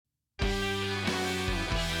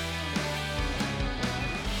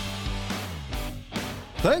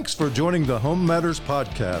Thanks for joining the HomeMatters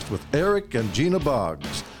podcast with Eric and Gina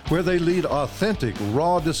Boggs, where they lead authentic,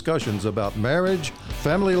 raw discussions about marriage,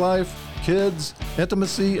 family life, kids,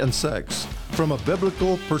 intimacy, and sex from a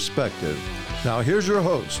biblical perspective. Now here's your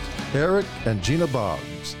host, Eric and Gina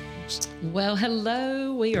Boggs. Well,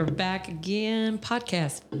 hello. We are back again.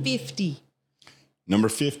 Podcast 50. Number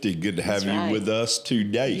 50. Good to have you with us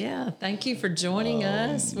today. Yeah. Thank you for joining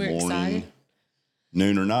us. We're morning, excited.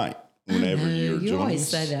 Noon or night, whenever you're joining us. You always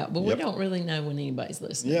say that, but we don't really know when anybody's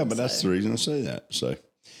listening. Yeah, but that's the reason I say that. So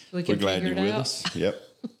we're glad you're with out. us. Yep.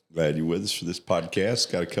 Glad you're with us for this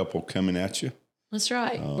podcast. Got a couple coming at you. That's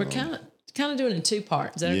right. We're kind of doing it in two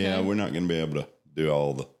parts. Is that okay? Yeah, we're not going to be able to do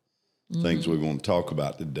all the things we want to talk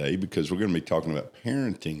about today because we're going to be talking about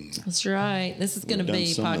parenting. That's right. This is going to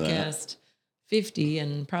be podcast 50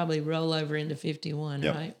 and probably roll over into 51,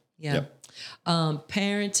 right? Yeah. Yep.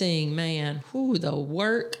 Parenting, man, the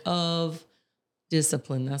work of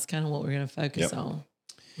discipline. That's kind of what we're going to focus on.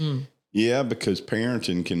 Yeah, because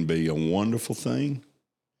parenting can be a wonderful thing.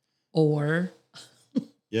 Or...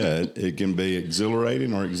 yeah, it can be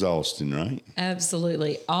exhilarating or exhausting, right?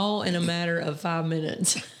 Absolutely. All in a matter of 5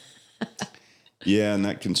 minutes. Yeah, and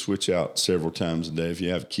that can switch out several times a day if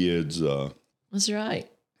you have kids. That's right.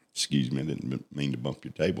 Excuse me, I didn't mean to bump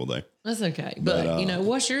your table there. That's okay. But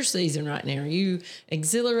what's your season right now? Are you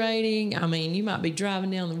exhilarating? I mean, you might be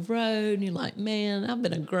driving down the road and you're like, man, I've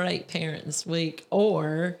been a great parent this week.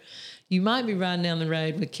 Or you might be riding down the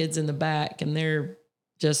road with kids in the back and they're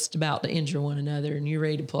just about to injure one another and you're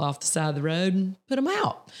ready to pull off the side of the road and put them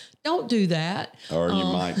out. Don't do that. Or you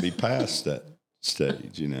might be past that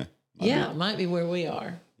stage, It might be where we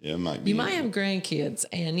are. Yeah, it might be. You might have grandkids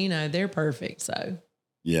and, they're perfect. So.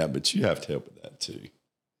 Yeah, but you have to help with that too.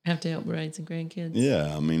 Have to help raising grandkids?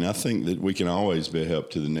 Yeah, I mean, I think that we can always be a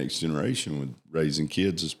help to the next generation with raising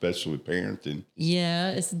kids, especially with parenting.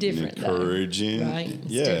 Yeah, it's different. Encouraging. Though, right?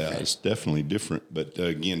 It's definitely different. But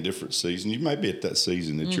again, different season. You may be at that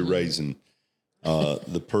season that you're raising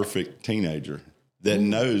the perfect teenager that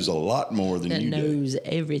knows a lot more than you do. That knows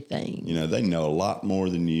everything. They know a lot more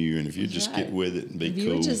than you. And if you just get with it and be cool. If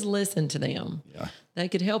you would just listen to them, they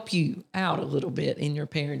could help you out a little bit in your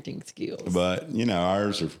parenting skills. But,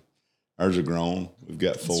 ours are grown. We've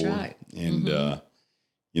got 4. That's right. And,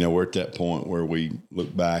 we're at that point where we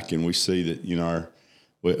look back and we see that,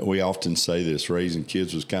 we often say this, raising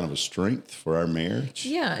kids was kind of a strength for our marriage.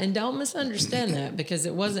 Yeah, and don't misunderstand that because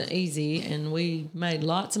it wasn't easy and we made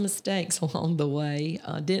lots of mistakes along the way.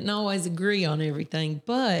 Didn't always agree on everything,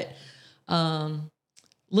 but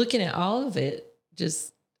looking at all of it,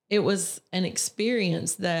 it was an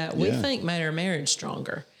experience that we think made our marriage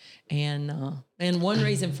stronger. And one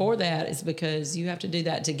reason for that is because you have to do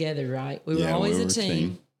that together, right? We were always a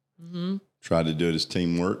team. Mm-hmm. Tried to do it as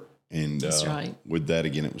teamwork. And that's right. With that,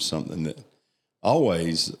 again, it was something that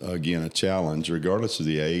always, again, a challenge, regardless of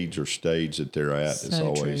the age or stage that they're at. So it's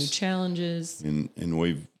always true. Challenges. And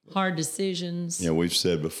we've hard decisions. Yeah, we've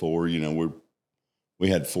said before, we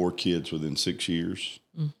had 4 kids within 6 years.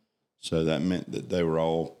 So that meant that they were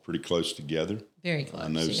all pretty close together. Very close. I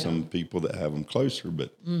know some people that have them closer,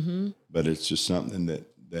 but it's just something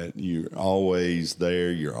that you're always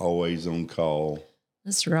there. You're always on call.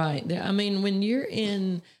 That's right. I mean, when you're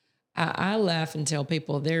in, I laugh and tell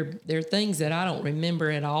people there are things that I don't remember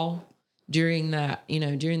at all during that,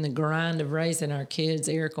 during the grind of raising our kids.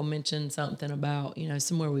 Eric will mention something about,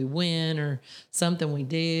 somewhere we went or something we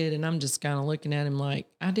did. And I'm just kind of looking at him like,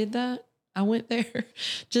 I did that. I went there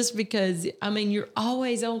just because, you're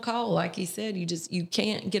always on call. Like he said, you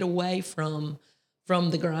can't get away from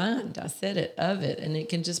the grind. I said it of it. And it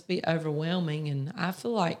can just be overwhelming. And I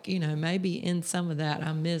feel like, maybe in some of that,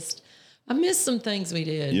 I missed some things we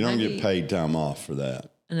did. You don't get paid time off for that.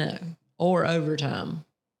 No. Or overtime.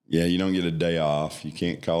 Yeah. You don't get a day off. You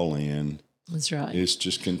can't call in. That's right. It's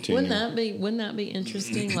just continuing. Wouldn't that be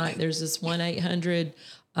interesting? Like there's this 1-800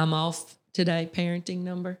 I'm off today parenting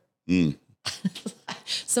number.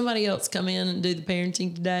 Somebody else come in and do the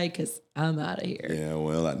parenting today because I'm out of here. Yeah,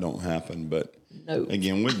 well, that don't happen. But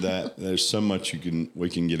again, with that, there's so much we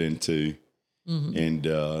can get into. And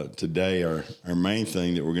today, our main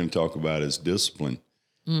thing that we're going to talk about is discipline,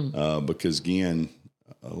 because again,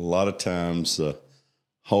 a lot of times the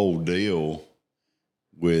whole deal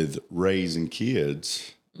with raising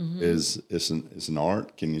kids is an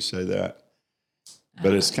art. Can you say that?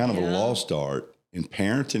 But it's kind of a lost art. And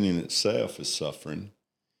parenting in itself is suffering.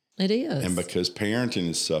 It is. And because parenting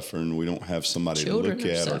is suffering, we don't have somebody Children to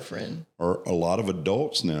look at. Suffering. Or a lot of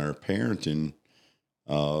adults now are parenting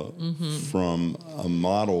from a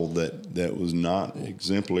model that was not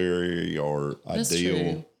exemplary or That's ideal.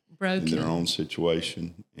 True. broken in their own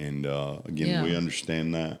situation. And again, we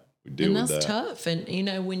understand that. We deal with that. And that's tough.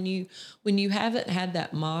 And when you haven't had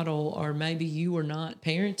that model, or maybe you were not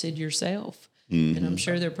parented yourself, and I'm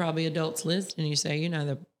sure there are probably adults listening, you say,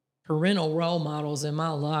 the parental role models in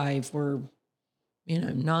my life were,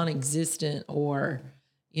 non-existent, or,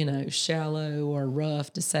 shallow or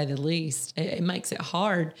rough, to say the least. It makes it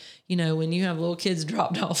hard, when you have little kids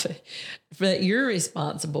dropped off that you're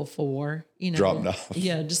responsible for, Dropped off.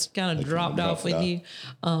 Yeah, just kind of dropped off with you.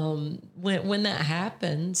 When that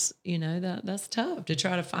happens, that's tough to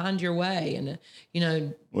try to find your way, and,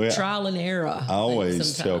 trial and error. I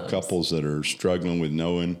always tell couples that are struggling with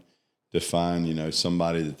knowing to find,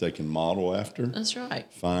 somebody that they can model after. That's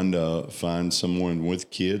right. Find someone with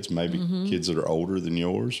kids, maybe kids that are older than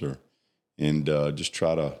yours, and just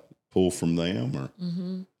try to pull from them, or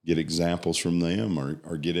get examples from them,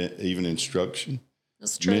 or get even instruction.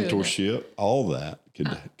 That's true. Mentorship, all that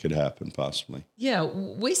could happen possibly. Yeah,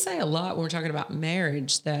 we say a lot when we're talking about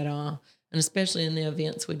marriage that, and especially in the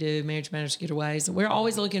events we do, Marriage Matters Getaways, we're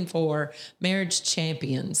always looking for marriage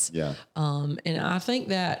champions. Yeah. And I think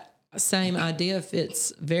that same idea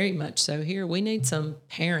fits very much so here. We need some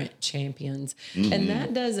parent champions. And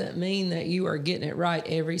that doesn't mean that you are getting it right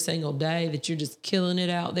every single day, that you're just killing it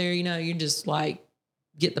out there. You just like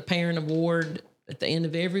get the parent award at the end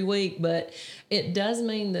of every week. But it does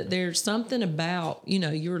mean that there's something about,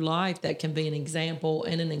 your life that can be an example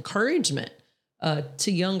and an encouragement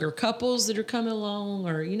to younger couples that are coming along,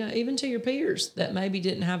 or, even to your peers that maybe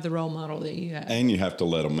didn't have the role model that you have. And you have to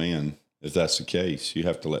let them in. If that's the case, you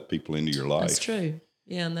have to let people into your life. That's true.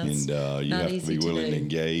 Yeah, and that's you have to be willing to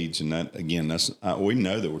engage. And that, again, we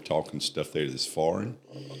know that we're talking stuff there that's foreign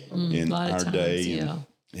in our day and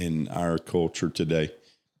in our culture today.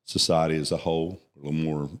 Society as a whole, a little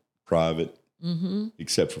more private,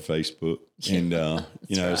 except for Facebook. And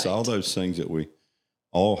it's all those things that we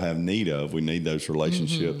all have need of. We need those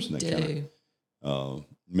relationships and that kind of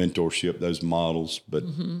mentorship, those models.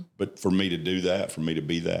 But for me to do that, for me to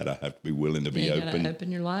be that, I have to be willing to be open. Open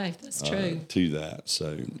your life. That's true. To that.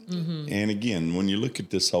 So, and again, when you look at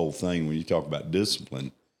this whole thing, when you talk about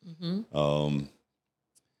discipline,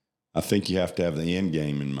 I think you have to have the end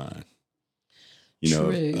game in mind.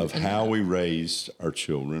 Of how we raise our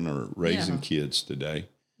children, or raising kids today,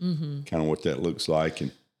 kind of what that looks like.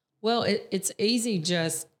 And well, it's easy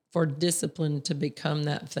just for discipline to become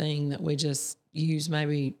that thing that we just use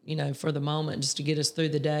maybe, for the moment, just to get us through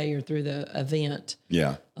the day or through the event.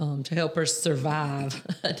 Yeah. To help us survive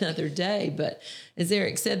another day. But as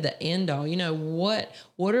Eric said, the end all,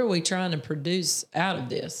 what are we trying to produce out of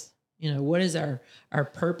this? What is our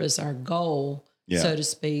purpose, our goal, so to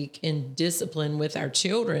speak, in discipline with our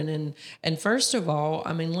children? And first of all,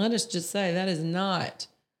 let us just say that is not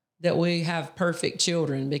that we have perfect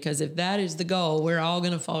children, because if that is the goal, we're all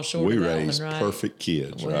going to fall short of that one, right? We raise perfect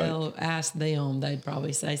kids, right? Well, ask them. They'd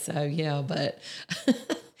probably say so, yeah. But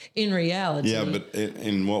in reality. Yeah, but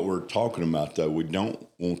in what we're talking about, though, we don't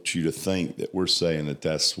want you to think that we're saying that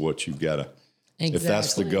that's what you've got to. Exactly. If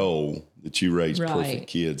that's the goal, that you raise perfect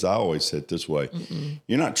kids. I always say it this way.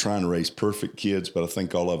 You're not trying to raise perfect kids, but I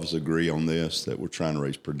think all of us agree on this, that we're trying to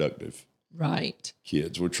raise productive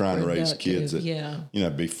kids. We're trying to raise kids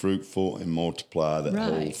that, be fruitful and multiply, that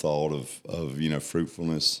whole thought of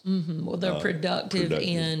fruitfulness. Well, they're productive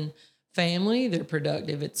in family. They're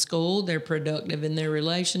productive at school. They're productive in their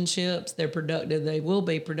relationships. They're productive. They will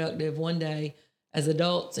be productive one day as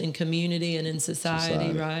adults in community and in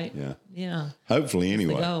society, right? Yeah. Yeah. Hopefully,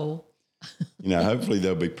 anyway. That's the goal. Hopefully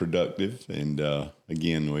they'll be productive. And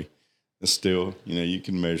again, still, you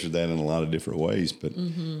can measure that in a lot of different ways. But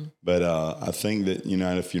I think that,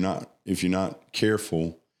 if you're not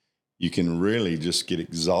careful, you can really just get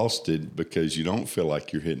exhausted because you don't feel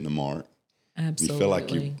like you're hitting the mark. Absolutely. You feel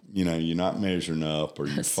like you're not measuring up, or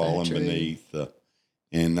you're falling beneath.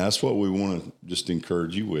 And that's what we want to just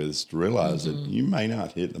encourage you with, is to realize that you may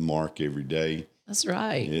not hit the mark every day. That's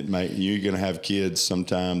right. You're going to have kids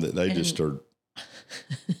sometime that they just are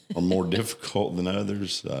more difficult than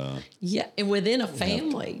others. And within a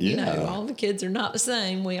family, all the kids are not the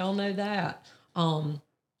same. We all know that.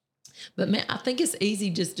 But man, I think it's easy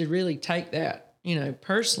just to really take that,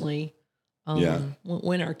 personally.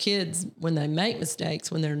 When our kids, when they make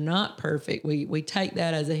mistakes, when they're not perfect, we take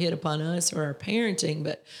that as a hit upon us or our parenting.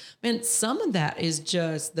 But man, some of that is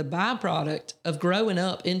just the byproduct of growing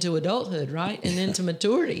up into adulthood, right? And into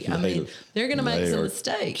maturity. They're going to make some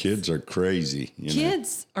mistakes. Kids are crazy.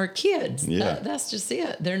 Kids are kids. Yeah. That's just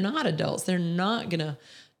it. They're not adults. They're not going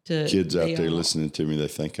to. Kids out there listening to me, they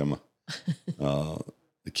think I'm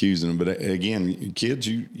accusing them. But again, kids,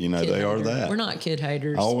 you know, Kid they are hater. that. We're not kid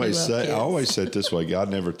haters. I always We love say, kids. I always said it this way: God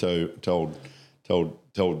never told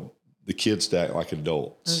the kids to act like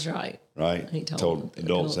adults. That's right. Right? He told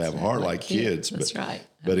adults to have a act heart like kids. That's but, right.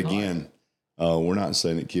 But Have a heart. again, we're not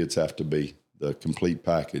saying that kids have to be the complete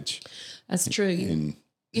package. That's true. And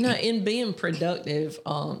You know, in being productive,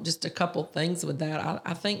 just a couple things with that.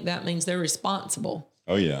 I think that means they're responsible.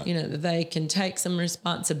 oh yeah, You know, that they can take some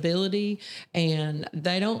responsibility, and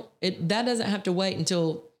that doesn't have to wait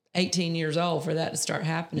until 18 years old for that to start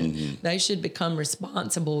happening. Mm-hmm. They should become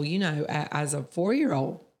responsible, you know, as a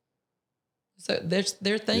 4-year-old. So there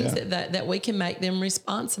are things that we can make them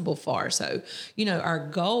responsible for. So, you know, our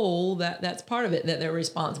goal, that's part of it, that they're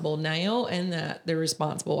responsible now and that they're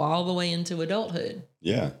responsible all the way into adulthood.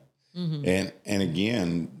 yeah. And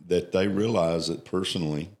again, that they realize that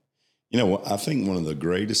personally, you know, I think one of the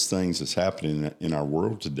greatest things that's happening in our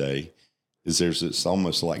world today is there's this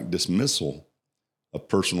almost like dismissal of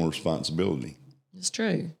personal responsibility. It's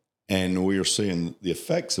true. And we are seeing the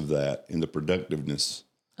effects of that in the productiveness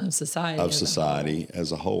Of society.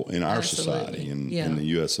 as a whole in our society in the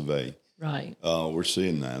US of A. Right. We're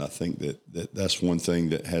seeing that. I think that's one thing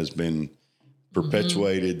that has been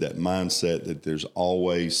perpetuated, that mindset that there's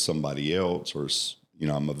always somebody else, or, you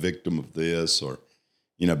know, I'm a victim of this, or,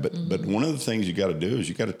 you know, but one of the things you got to do is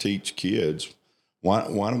you got to teach kids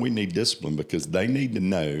why do we need discipline? Because they need to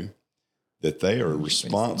know that they are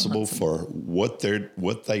responsible for what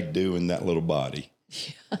they do in that little body.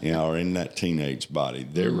 You know, or in that teenage body.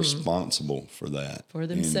 They're responsible for that. For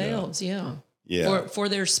themselves, Yeah. For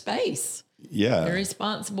their space. Yeah. They're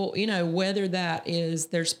responsible, you know, whether that is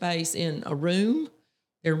their space in a room,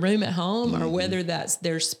 their room at home, or whether that's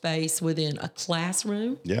their space within a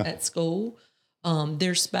classroom at school,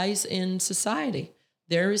 their space in society.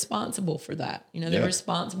 They're responsible for that. You know, they're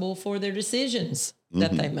responsible for their decisions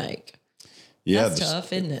that they make. Yeah, That's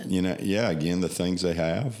tough, isn't it? You know, again, the things they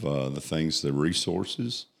have, the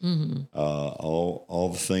resources, all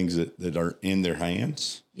the things that are in their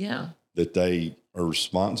hands, that they are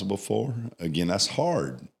responsible for. Again, that's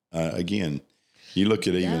hard. Again, you look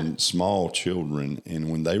at even small children,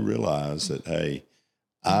 and when they realize that, hey,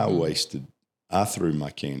 I threw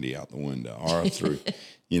my candy out the window, or I threw,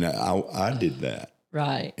 you know, I did that.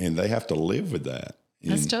 Right. And they have to live with that.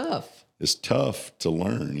 And That's tough. it's tough to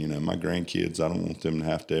learn. You know, my grandkids, I don't want them to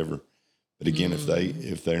have to ever. But again,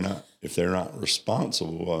 if they're not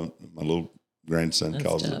responsible, my little grandson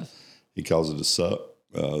calls it a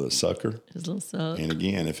sucker. His little suck. And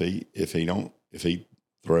again, if he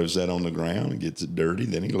throws that on the ground and gets it dirty,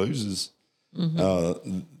 then he loses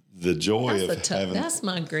the joy of having. That's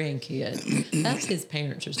my grandkid. That's his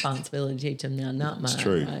parents' responsibility to teach him now, not mine. It's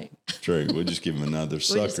true. Right? True. We'll just give him another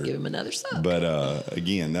sucker. We'll just give him another suck. But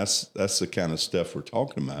again, that's the kind of stuff we're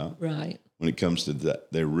talking about. Right. When it comes to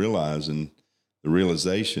that, they're realizing the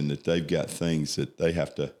realization that they've got things that they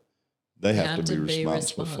have to be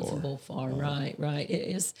responsible for. Right.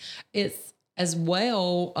 It's as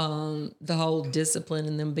well, the whole discipline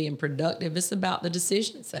and them being productive. It's about the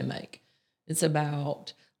decisions they make. It's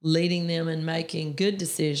about leading them and making good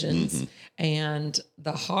decisions. And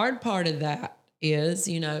the hard part of that is,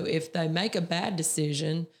 you know, if they make a bad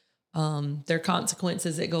decision, there are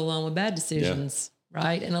consequences that go along with bad decisions,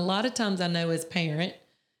 right? And a lot of times I know as parent,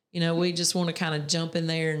 you know, we just want to kind of jump in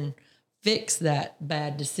there and fix that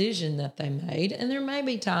bad decision that they made. And there may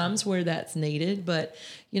be times where that's needed, but,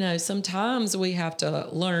 you know, sometimes we have to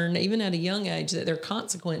learn, even at a young age, that there are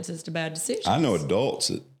consequences to bad decisions. I know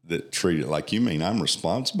adults that treat it like, you mean I'm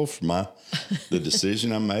responsible for the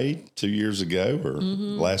decision I made 2 years ago or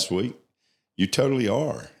last week? You totally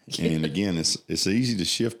are. And again, it's easy to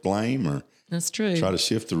shift blame or that's true. Try to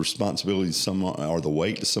shift the responsibility to someone or the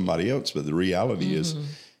weight to somebody else. But the reality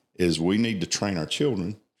is we need to train our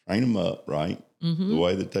children, train them up, right? The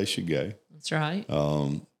way that they should go. That's right.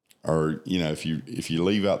 Or, you know, if you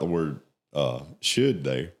leave out the word should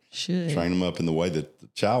there, train them up in the way that the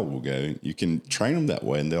child will go. You can train them that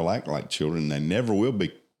way and they'll act like children. They never will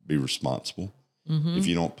be responsible if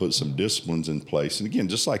you don't put some disciplines in place. And again,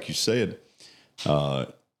 just like you said,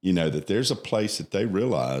 you know, that there's a place that they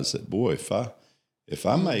realize that, boy, if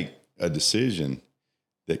I make a decision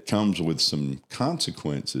that comes with some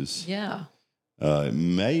consequences, it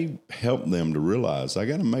may help them to realize I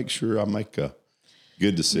got to make sure I make a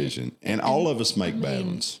good decision. And all of us make bad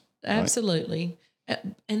ones. Absolutely. Right?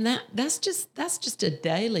 And that's just a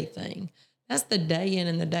daily thing. That's the day in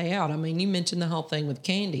and the day out. I mean, you mentioned the whole thing with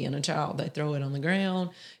candy and a child, they throw it on the ground,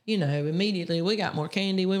 you know, immediately we got more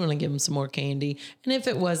candy. We want to give them some more candy. And if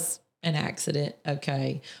it was an accident,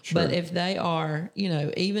 okay. Sure. But if they are,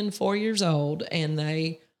 even 4 years old and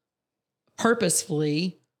they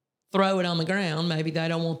purposefully throw it on the ground, maybe they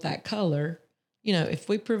don't want that color. If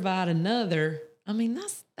we provide another,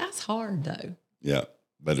 that's hard though. Yeah,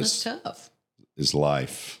 but That's tough. It's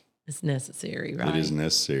life. It's necessary, right? It is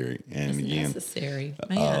necessary. And it's again, necessary.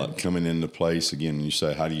 Man. Coming into place again, you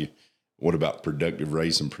say, what about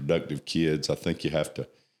raising productive kids? I think you have to,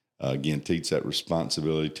 again, teach that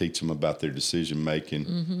responsibility, teach them about their decision making.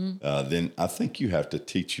 Mm-hmm. Then I think you have to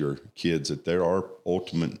teach your kids that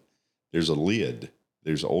there's a lid.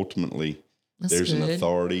 There's an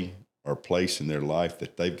authority or place in their life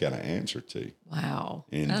that they've got to answer to. Wow.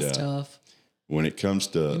 And that's tough. When it comes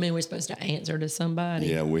to... You mean we're supposed to answer to somebody?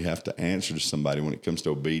 Yeah, we have to answer to somebody when it comes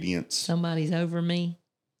to obedience. Somebody's over me.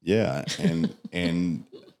 Yeah, and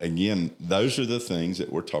again, those are the things that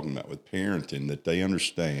we're talking about with parenting, that they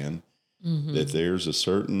understand that there's a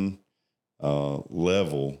certain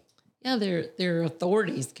level. Yeah, their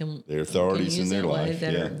authorities Their authorities in their life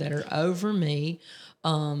that are over me,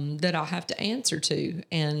 that I'll have to answer to,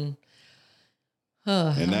 and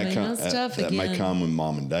that's tough. That again. may come with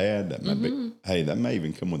mom and dad. That may be. Hey, that may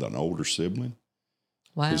even come with an older sibling.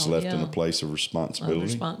 Wow, who's left in a place of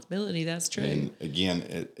responsibility. That's true. And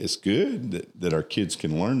again, it's good that our kids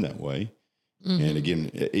can learn that way. And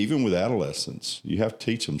again, even with adolescents, you have to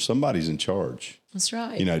teach them somebody's in charge. That's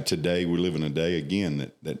right. Today we live in a day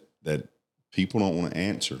again that people don't want to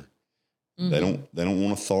answer. They don't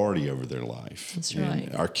want authority over their life. That's and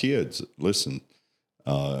right. Our kids, listen,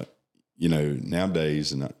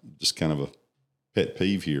 nowadays, and just kind of a pet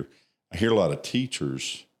peeve here, I hear a lot of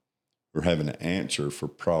teachers are having to answer for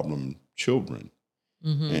problem children.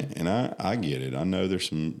 And I get it. I know there's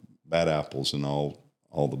some bad apples in all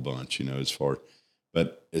the bunch,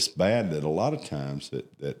 but it's bad that a lot of times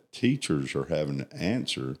that teachers are having to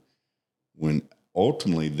answer when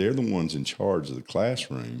ultimately they're the ones in charge of the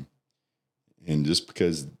classroom. And just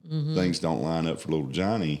because things don't line up for little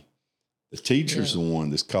Johnny, the teacher's the one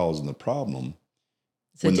that's causing the problem.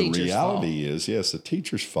 When the reality is, yes, the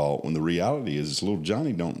teacher's fault. When the reality is little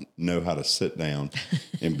Johnny don't know how to sit down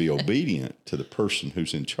and be obedient to the person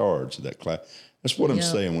who's in charge of that class. That's what I'm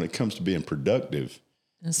saying. When it comes to being productive,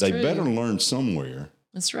 they better learn somewhere.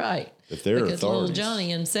 That's right. That they're because authorities. Little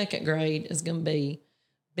Johnny in second grade is going to be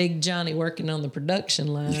Big Johnny working on the production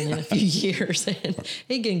line in a few years, and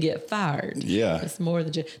he can get fired. Yeah. It's more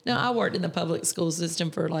than just... Now, I worked in the public school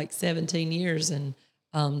system for like 17 years and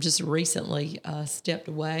just recently stepped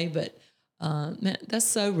away, but man, that's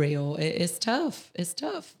so real. It's tough. It's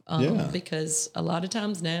tough because a lot of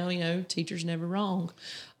times now, teachers never wrong.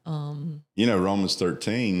 Romans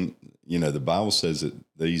 13, the Bible says that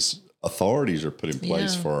these authorities are put in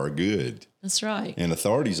place for our good. That's right. And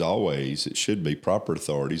authorities always, it should be proper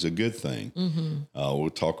authorities, a good thing. We'll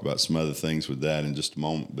talk about some other things with that in just a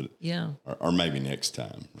moment, but or maybe next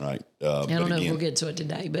time, right? I don't know if we'll get to it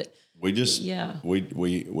today, but we just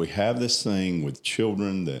we have this thing with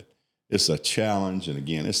children that it's a challenge, and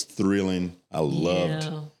again, it's thrilling.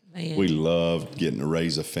 We loved getting to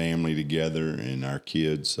raise a family together, and our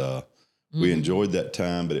kids. We enjoyed that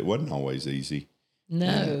time, but it wasn't always easy. No.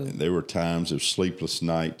 And there were times of sleepless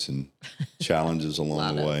nights and challenges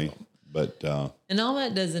along the way. But and all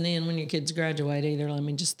that doesn't end when your kids graduate either. Let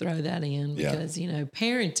me just throw that in because,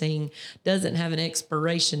 parenting doesn't have an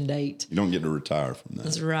expiration date. You don't get to retire from that.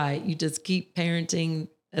 That's right. You just keep parenting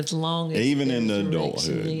as long as even in the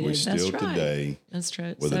adulthood, we still today That's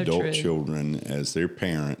true. with adult children as their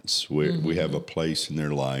parents, we have a place in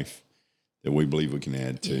their life that we believe we can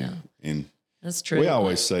add to. Yeah. And that's true. We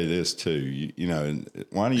always say this too.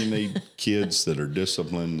 Why do you need kids that are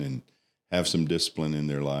disciplined and have some discipline in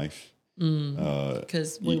their life?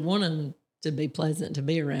 Because we want them to be pleasant to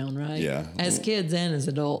be around, right? Yeah. As kids and as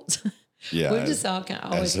adults. Yeah. We've just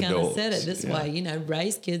always kind of said it this way,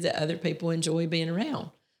 raise kids that other people enjoy being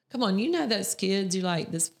around. Come on, those kids, you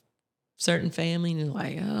like this certain family, and you're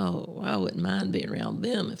like, oh, I wouldn't mind being around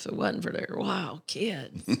them if it wasn't for their wild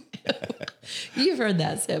kids. You've heard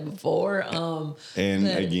that said before. And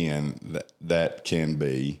again, that can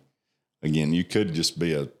be, you could just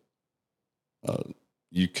be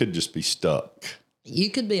stuck.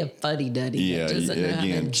 You could be a fuddy-duddy that doesn't know how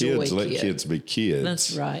to enjoy kids. Let kids be kids.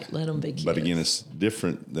 That's right. Let them be kids. But again, it's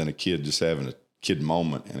different than a kid just having a kid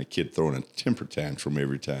moment and a kid throwing a temper tantrum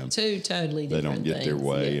every time. Two totally different things. They don't get their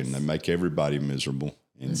way, and they make everybody miserable.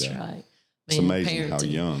 And, that's right. It's amazing how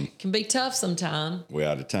young. Can be tough sometimes. We're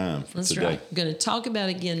out of time for today. Right. I'm going to talk about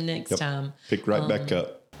it again next time. Pick right back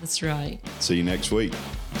up. That's right. See you next week.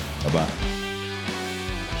 Bye-bye.